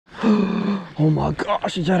Oh my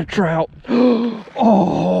gosh, is that a trout?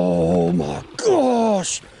 Oh my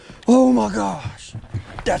gosh. Oh my gosh.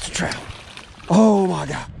 That's a trout. Oh my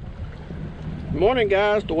God. Good morning,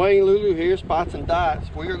 guys. Dwayne Lulu here, Spots and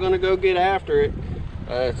Dots. We are going to go get after it.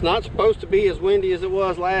 It's not supposed to be as windy as it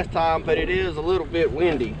was last time, but it is a little bit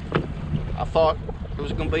windy. I thought it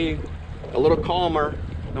was going to be a little calmer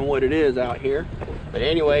than what it is out here. But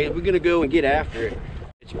anyways, we're going to go and get after it.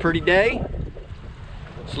 It's a pretty day,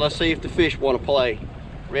 so let's see if the fish want to play.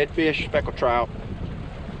 Redfish, speckled trout.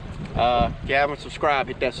 If you haven't subscribed,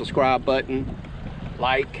 hit that subscribe button.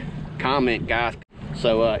 Like, comment, guys.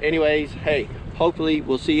 So anyways, hey, hopefully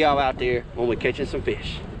we'll see y'all out there when we're catching some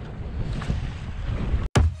fish.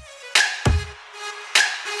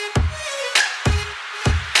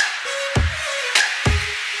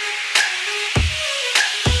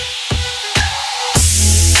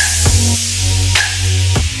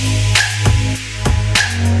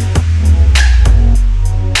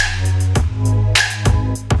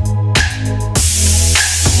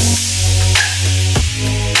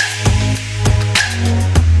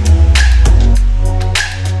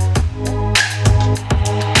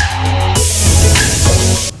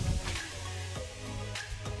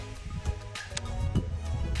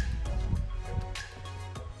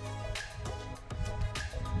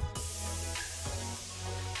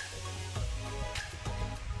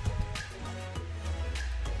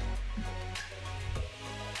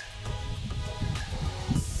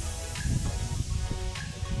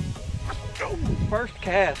 First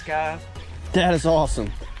cast, guys. That is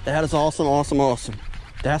awesome. That is awesome, awesome, awesome.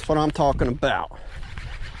 That's what I'm talking about.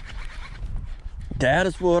 That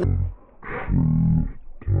is what.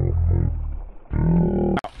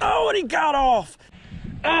 Oh, and he got off.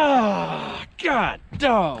 Ah, God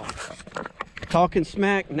dog. Talking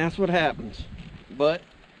smack, and that's what happens. But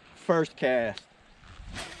first cast.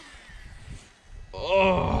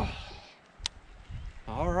 Oh.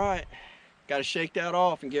 All right. Got to shake that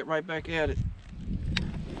off and get right back at it.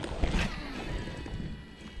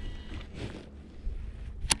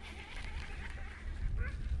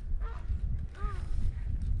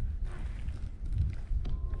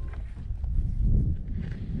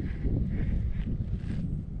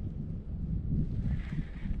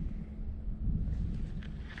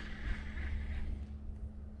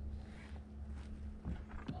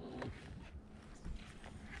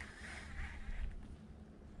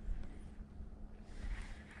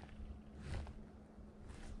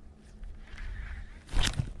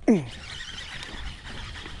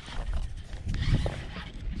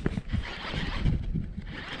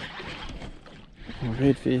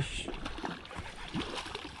 Redfish.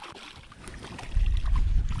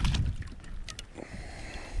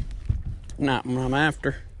 Not what I'm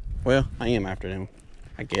after. Well, I am after them,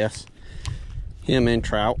 I guess. Him and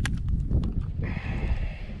trout.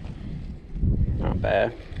 Not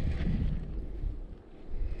bad.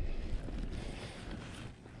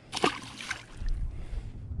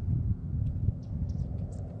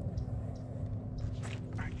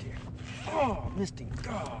 Oh, missed him.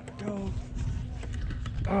 God, dog.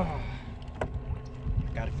 Oh.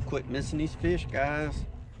 Gotta quit missing these fish, guys.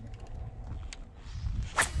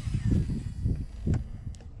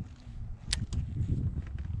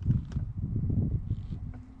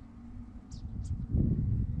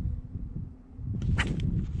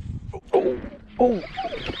 Oh, oh.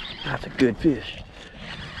 That's a good fish.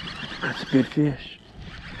 That's a good fish.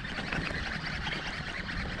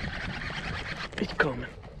 It's coming.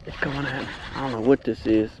 It's coming at me. I don't know what this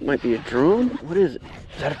is. It might be a drum. What is it?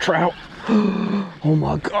 Is that a trout? Oh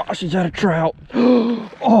my gosh, is that a trout?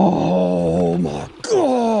 Oh my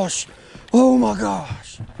gosh. Oh my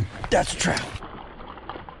gosh. That's a trout.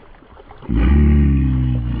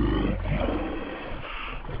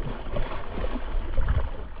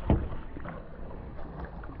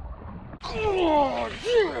 Oh,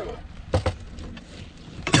 yeah.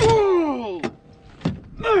 Oh,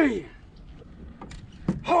 man.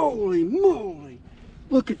 Holy moly.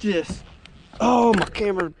 Look at this. Oh, my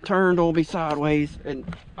camera turned on me sideways, and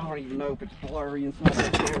I don't even know if it's blurry inside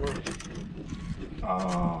the camera.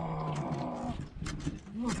 Oh,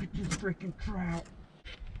 look at this freaking trout.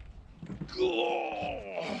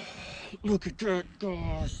 Oh, look at that,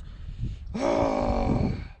 guys.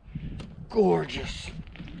 Oh, gorgeous.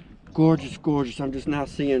 Gorgeous, gorgeous. I'm just now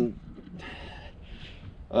seeing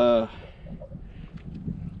frost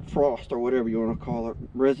or whatever you want to call it,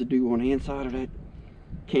 residue on the inside of that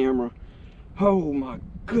camera. Oh my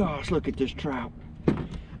gosh, look at this trout.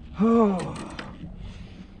 Oh,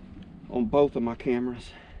 on both of my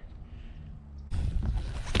cameras.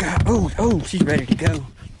 God, oh, she's ready to go.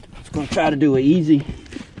 I was gonna try to do it easy.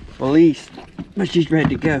 released, but she's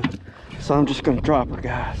ready to go. So I'm just gonna drop her,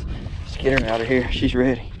 guys. Let's get her out of here. She's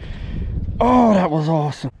ready. Oh, that was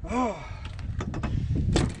awesome. Oh.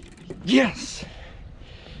 Yes.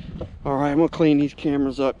 All right, I'm gonna clean these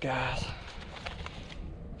cameras up, guys.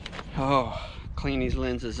 Oh, clean these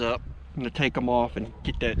lenses up. I'm gonna take them off and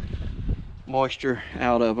get that moisture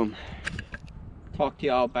out of them. Talk to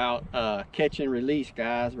y'all about catch and release,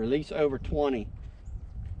 guys. Release over 20.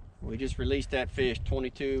 We just released that fish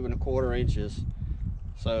 22¼ inches.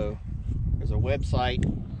 So there's a website,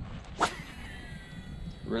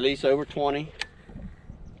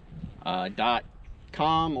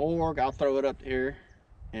 releaseover20.com org. I'll throw it up here.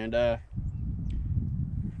 And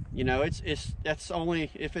you know, that's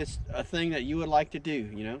only if it's a thing that you would like to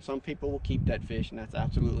do. You know, some people will keep that fish, and that's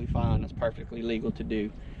absolutely fine. That's perfectly legal to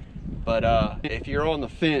do. But if you're on the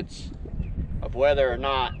fence of whether or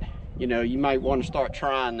not, you know, you might want to start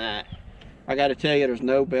trying that, I got to tell you, there's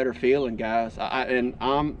no better feeling, guys.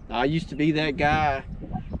 I used to be that guy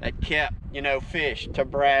that kept, you know, fish to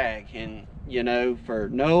brag, and you know, for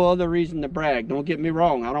no other reason to brag. Don't get me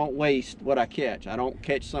wrong, I don't waste what I catch. I don't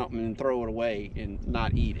catch something and throw it away and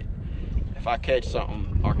not eat it. If I catch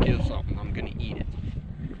something or kill something, I'm gonna eat it.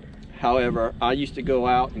 However, I used to go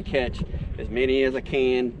out and catch as many as I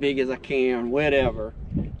can, big as I can, whatever,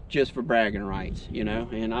 just for bragging rights, you know.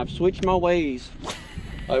 And I've switched my ways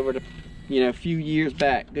over the, you know, few years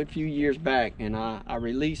back, good few years back, and I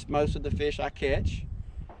release most of the fish I catch.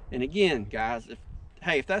 And again, guys, if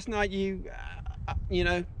that's not you, you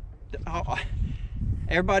know,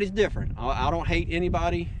 everybody's different. I don't hate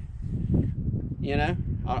anybody, you know.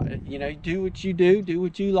 You know, do what you do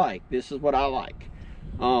what you like. This is what I like.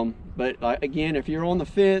 But again, if you're on the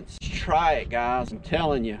fence, try it, guys. I'm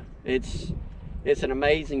telling you, it's an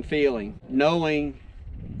amazing feeling knowing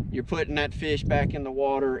you're putting that fish back in the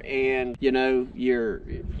water, and you know, you're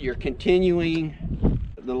continuing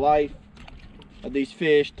the life of these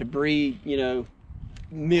fish to breed, you know,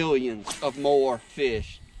 millions of more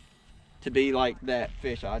fish to be like that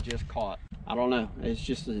fish I just caught. I don't know,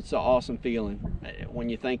 it's an awesome feeling when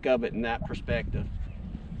you think of it in that perspective.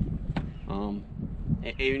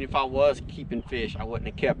 Even if I was keeping fish, I wouldn't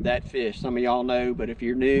have kept that fish. Some of y'all know, but if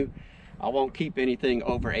you're new, I won't keep anything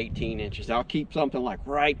over 18 inches. I'll keep something like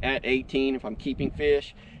right at 18 if I'm keeping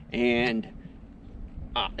fish, and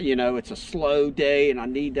you know, it's a slow day and I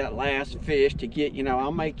need that last fish to get, you know, I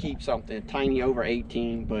may keep something tiny over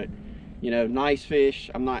 18, but you know, nice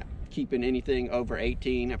fish, I'm not keeping anything over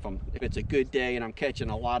 18. If it's a good day and I'm catching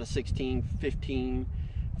a lot of 16, 15,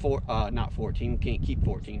 not 14, can't keep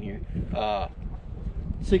 14 here,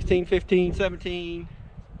 16, 15, 17.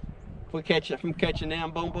 If I'm catching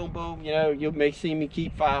them, boom, boom, boom, you know, you may see me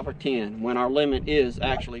keep 5 or 10 when our limit is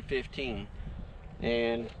actually 15.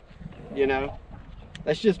 And you know,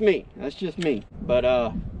 that's just me.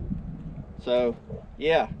 But so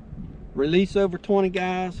yeah, release over 20,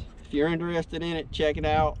 guys. If you're interested in it, check it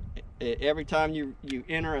out. Every time you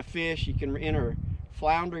enter a fish, you can enter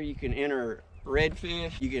flounder, you can enter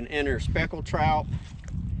redfish, you can enter speckled trout,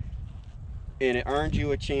 and it earns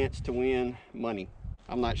you a chance to win money.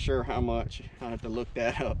 I'm not sure how much, I have to look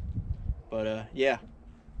that up, but yeah,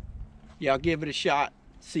 I'll give it a shot,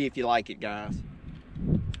 see if you like it, guys.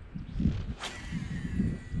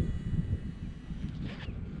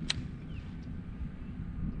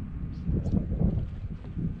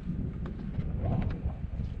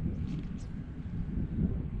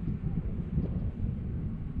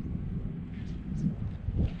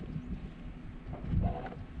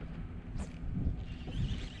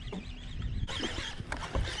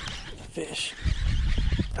 Fish.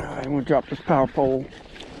 All right, I'm gonna drop this power pole.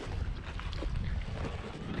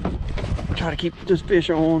 Try to keep this fish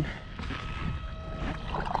on.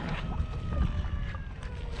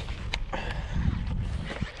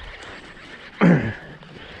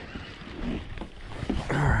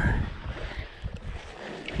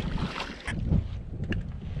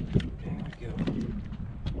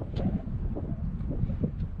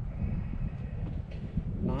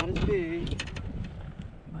 Not as big,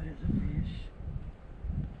 but it's a fish.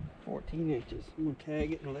 14 inches. I'm gonna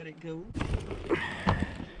tag it and let it go.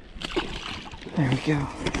 There we go.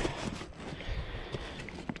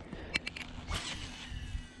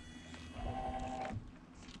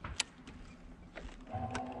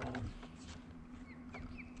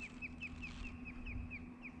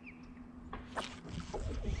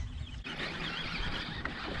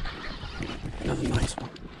 Another nice one.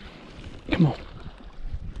 Come on.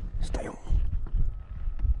 Stay on.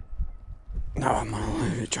 No, I'm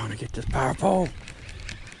trying to get this power pole.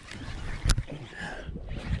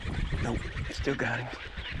 Nope, still got him.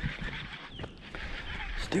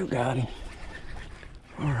 Still got him.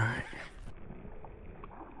 All right.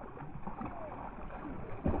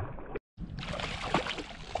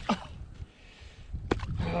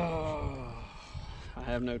 I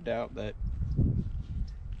have no doubt that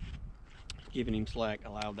giving him slack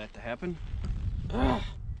allowed that to happen. Oh,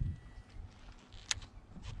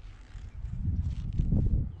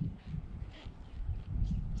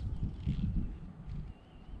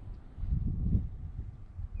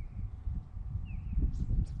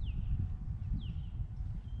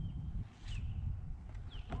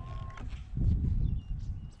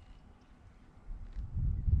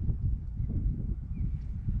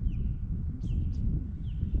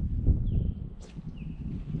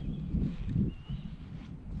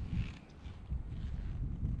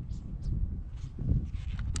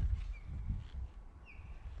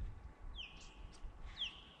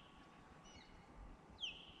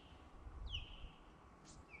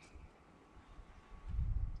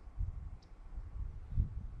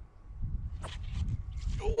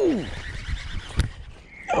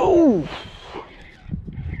 oh,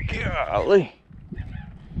 golly.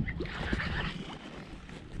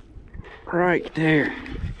 Right there.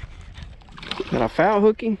 Did I foul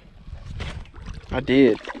hook him? I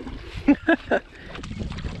did.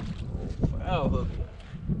 Foul hook.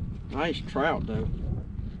 Nice trout though.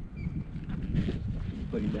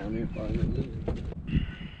 Put him down there if I don't lose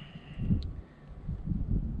him.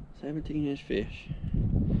 17-inch fish.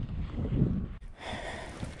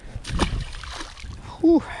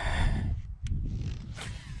 Whew.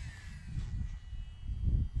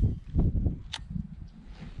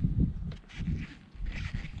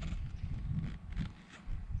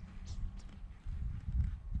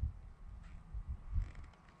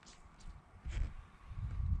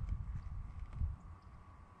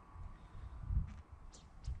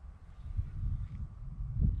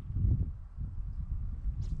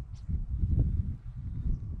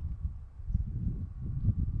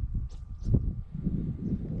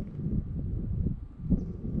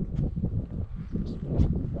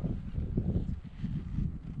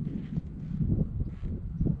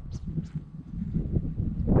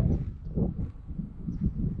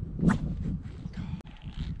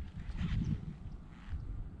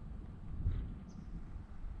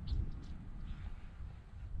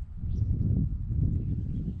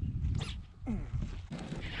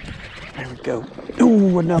 There we go.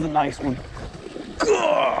 Ooh, another nice one.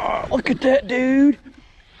 God, look at that, dude.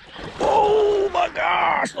 Oh my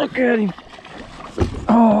gosh, look at him.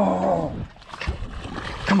 Oh.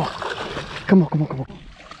 Come on. Come on, come on, come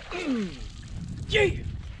on. Yeah.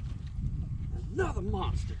 Another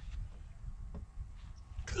monster.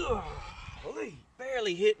 Golly,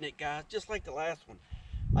 barely hitting it, guys, just like the last one.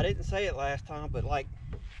 I didn't say it last time, but like,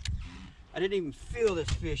 I didn't even feel this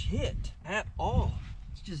fish hit at all.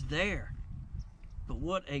 It's just there. But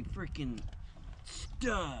what a freaking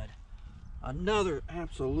stud. Another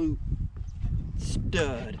absolute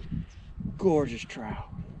stud. Gorgeous trout.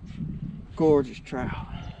 Gorgeous trout.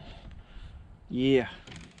 Yeah.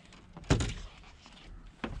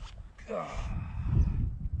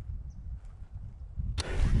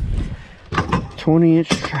 20-inch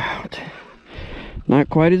trout. Not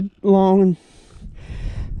quite as long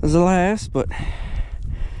as the last, but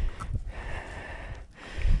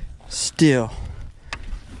still.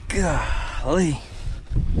 Golly.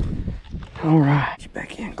 All right, get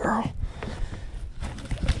back in, girl.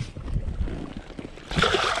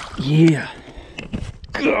 Yeah.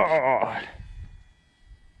 God.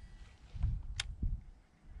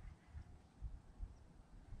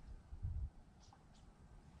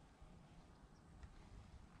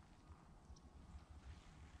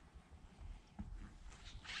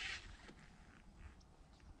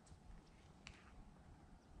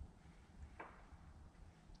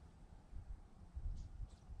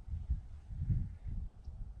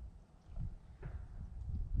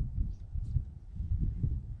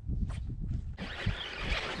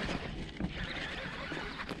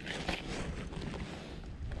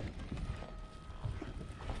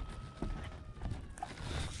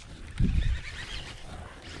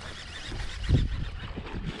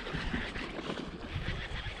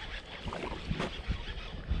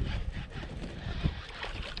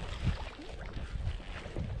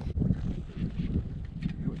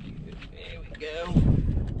 Go.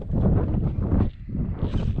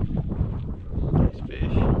 Nice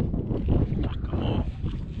fish. Come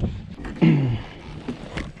on.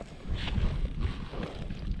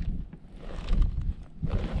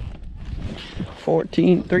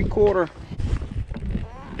 14 3/4.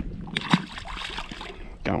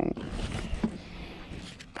 Gone.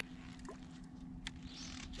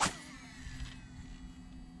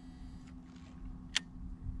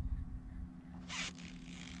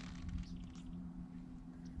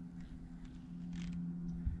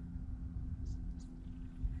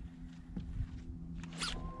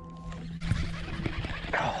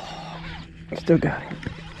 Still got him.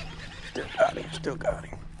 Still got him. Still got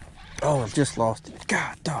him. Oh, I just lost it.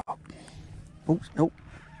 God, dog. Oops, nope.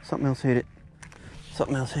 Something else hit it.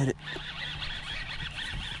 Something else hit it.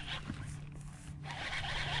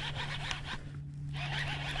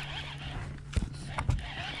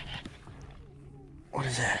 What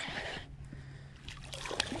is that?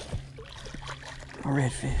 A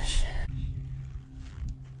redfish.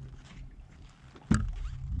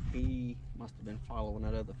 He must have been following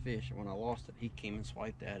that other fish, and when I lost it, he came and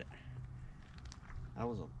swiped at it. That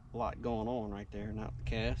was a lot going on right there, not the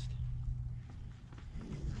cast.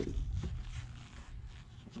 There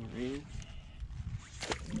he is.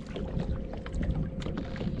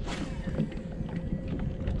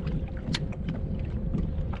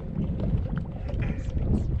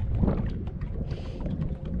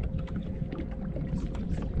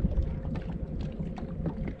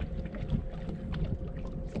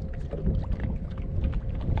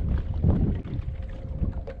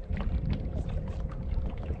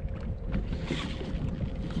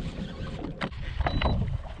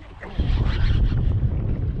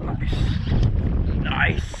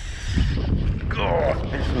 Nice. Oh,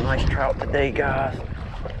 been some nice trout today, guys.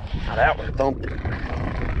 Now that one thumped it.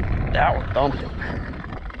 That one thumped it.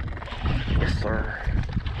 Yes, sir.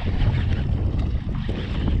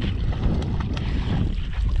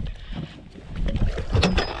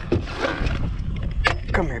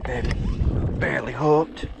 Come here, baby. Barely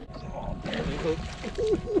hooked. Oh, barely hooked.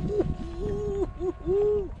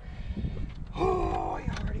 Oh,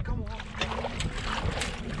 you already come on.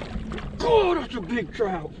 Oh, that's a big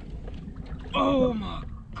trout. Oh my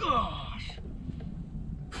gosh.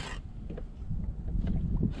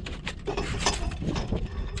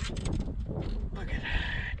 Look at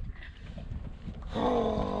that.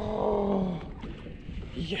 Oh,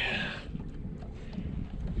 yeah.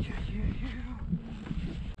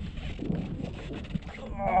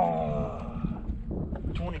 Oh,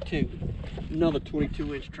 22. Another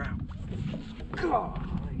 22-inch trout. Golly.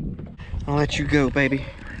 I'll let you go, baby.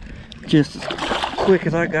 Just as quick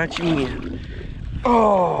as I got you in.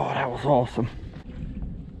 Oh, that was awesome.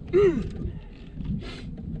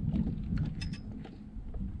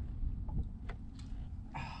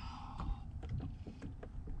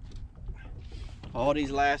 All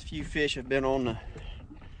these last few fish have been on the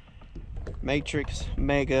Matrix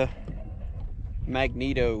Mega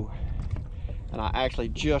Magneto, and I actually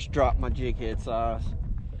just dropped my jig head size.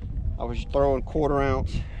 I was throwing 1/4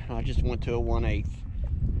 ounce, and I just went to a 1/8.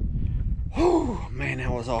 Whew, man, that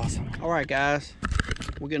was awesome. All right, guys,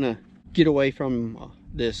 we're gonna get away from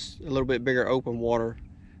this a little bit bigger open water,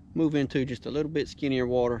 move into just a little bit skinnier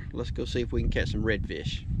water. Let's go see if we can catch some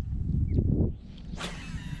redfish.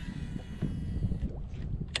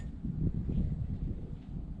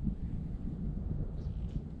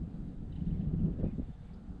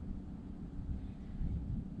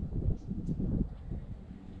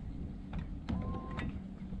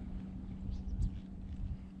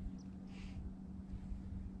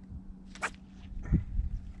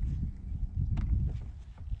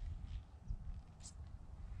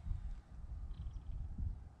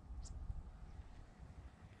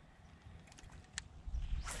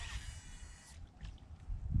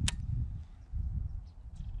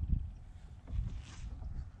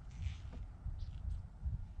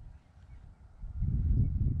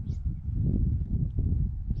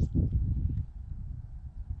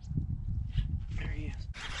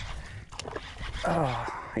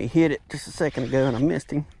 Oh, he hit it just a second ago and I missed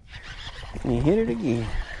him. And he hit it again.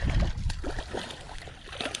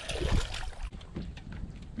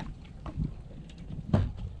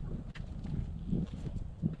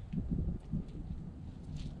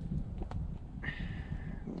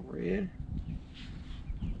 Red.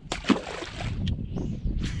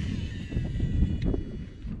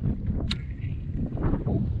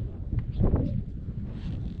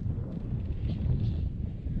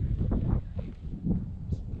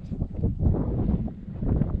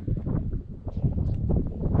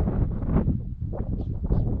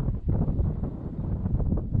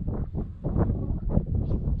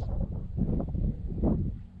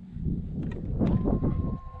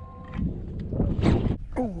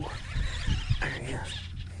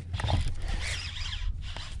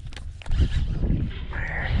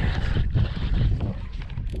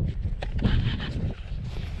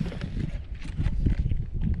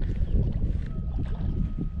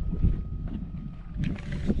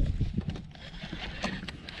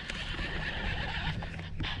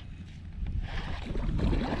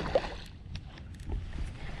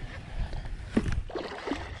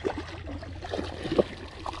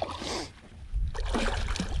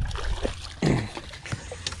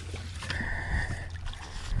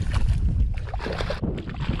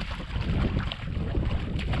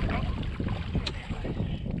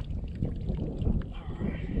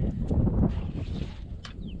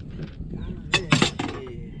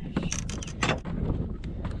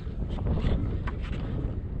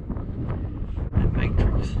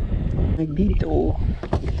 Dito.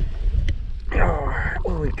 Alright,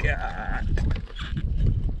 what we got?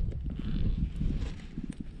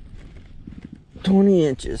 20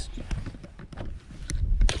 inches.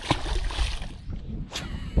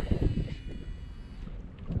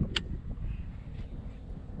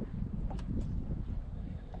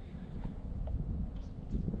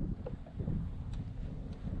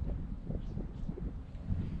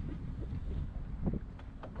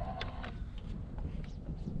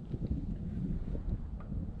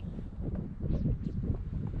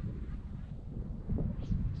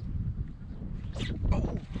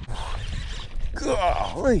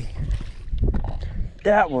 Golly,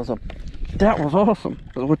 that was awesome.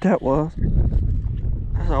 That's what that was.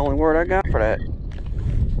 That's the only word I got for that.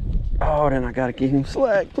 Oh, then I gotta give him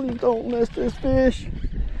slack. Please don't miss this fish.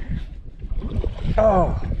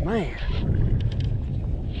 Oh man.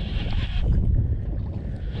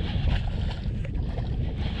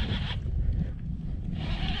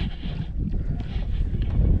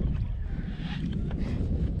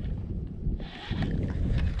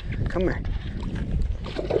 Come here.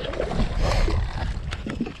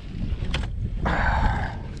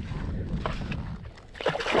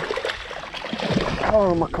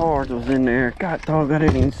 Oh, my cards was in there. God dog, I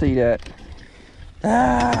didn't even see that.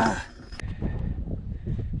 Ah!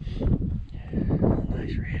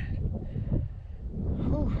 Nice red.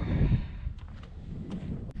 Whew.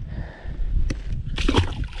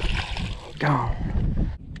 Gone.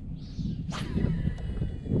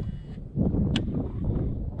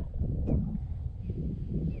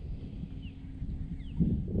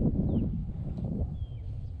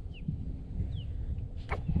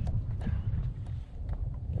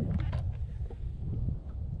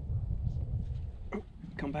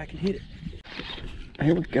 Come back and hit it.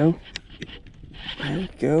 Here we go. There we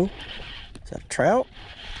go. Is that a trout?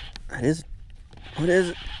 That is. What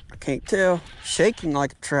is it? I can't tell. Shaking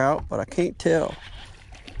like a trout, but I can't tell.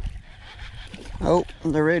 Oh,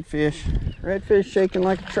 the redfish. Redfish shaking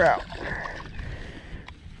like a trout.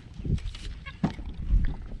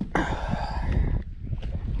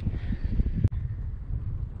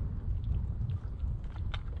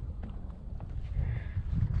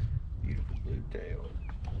 Beautiful blue tail.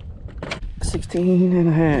 16 and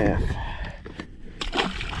a half.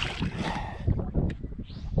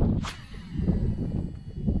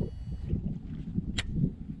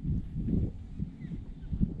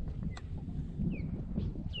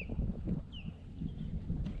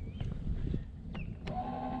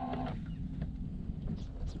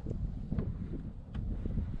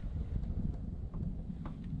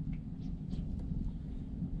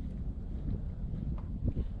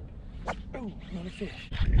 Oh, another fish.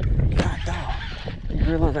 God dog. Didn't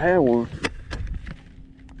realize I had one.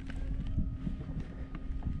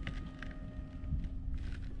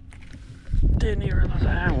 Didn't even realize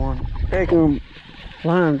I had one. Heck,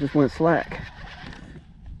 line just went slack.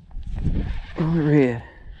 Oh, red.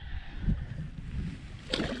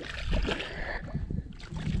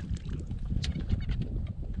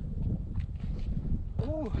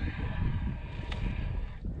 Oh.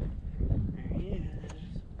 There he is.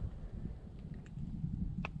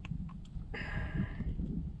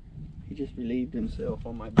 He just relieved himself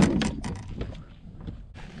on my boat.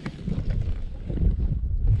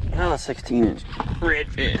 Another 16-inch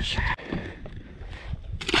redfish.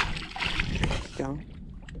 Go.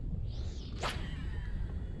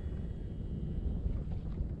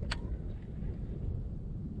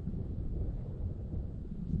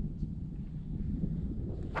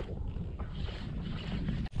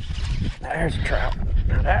 There's a trout.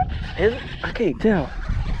 Now that is it? I can't tell.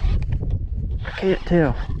 I can't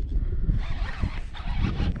tell.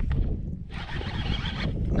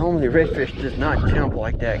 Normally redfish does not jump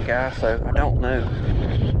like that, guys, so I don't know.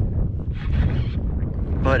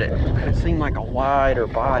 But it seemed like a wider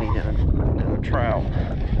body than a trout.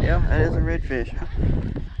 Yeah, that is a redfish.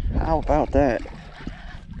 How about that?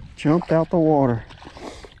 Jumped out the water.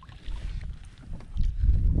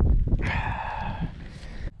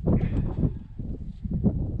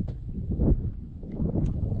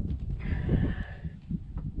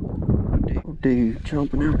 Dude,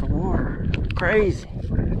 jumping out the water. Crazy.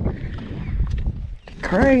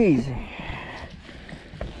 Crazy.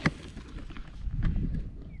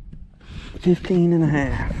 15 and a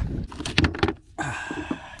half.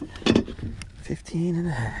 15 and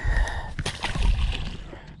a half.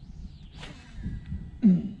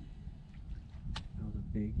 That was a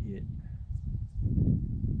big hit.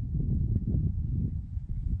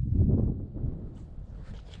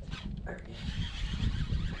 There he is.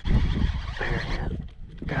 There he is.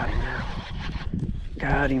 Got him now.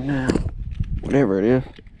 Got him now. Whatever it is.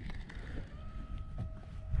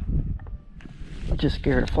 just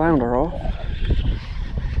scared a flounder off.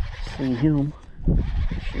 Seen him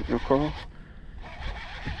shooting across.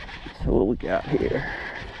 So what we got here?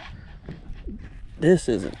 This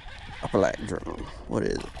isn't a black drum. What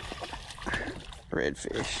is it?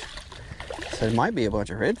 Redfish. So there might be a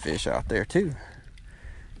bunch of redfish out there too.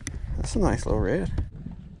 That's a nice little red.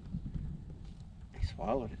 He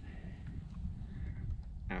swallowed it.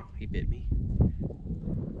 Ow, he bit me.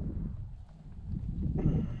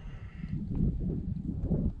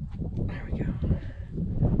 There we go.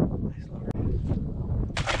 Nice little red.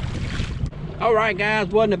 All right, guys,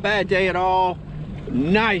 wasn't a bad day at all.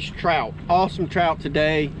 Nice trout, awesome trout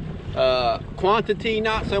today. Quantity,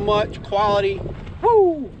 not so much. Quality,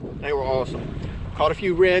 woo! They were awesome. Caught a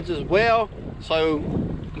few reds as well. So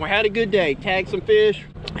we had a good day. Tagged some fish.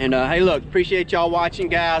 And hey, look, appreciate y'all watching,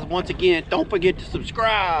 guys. Once again, don't forget to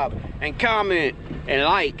subscribe and comment and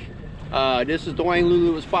like. This is Dwayne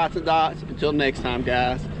Lulu with Spots and Dots. Until next time,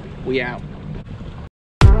 guys, we out.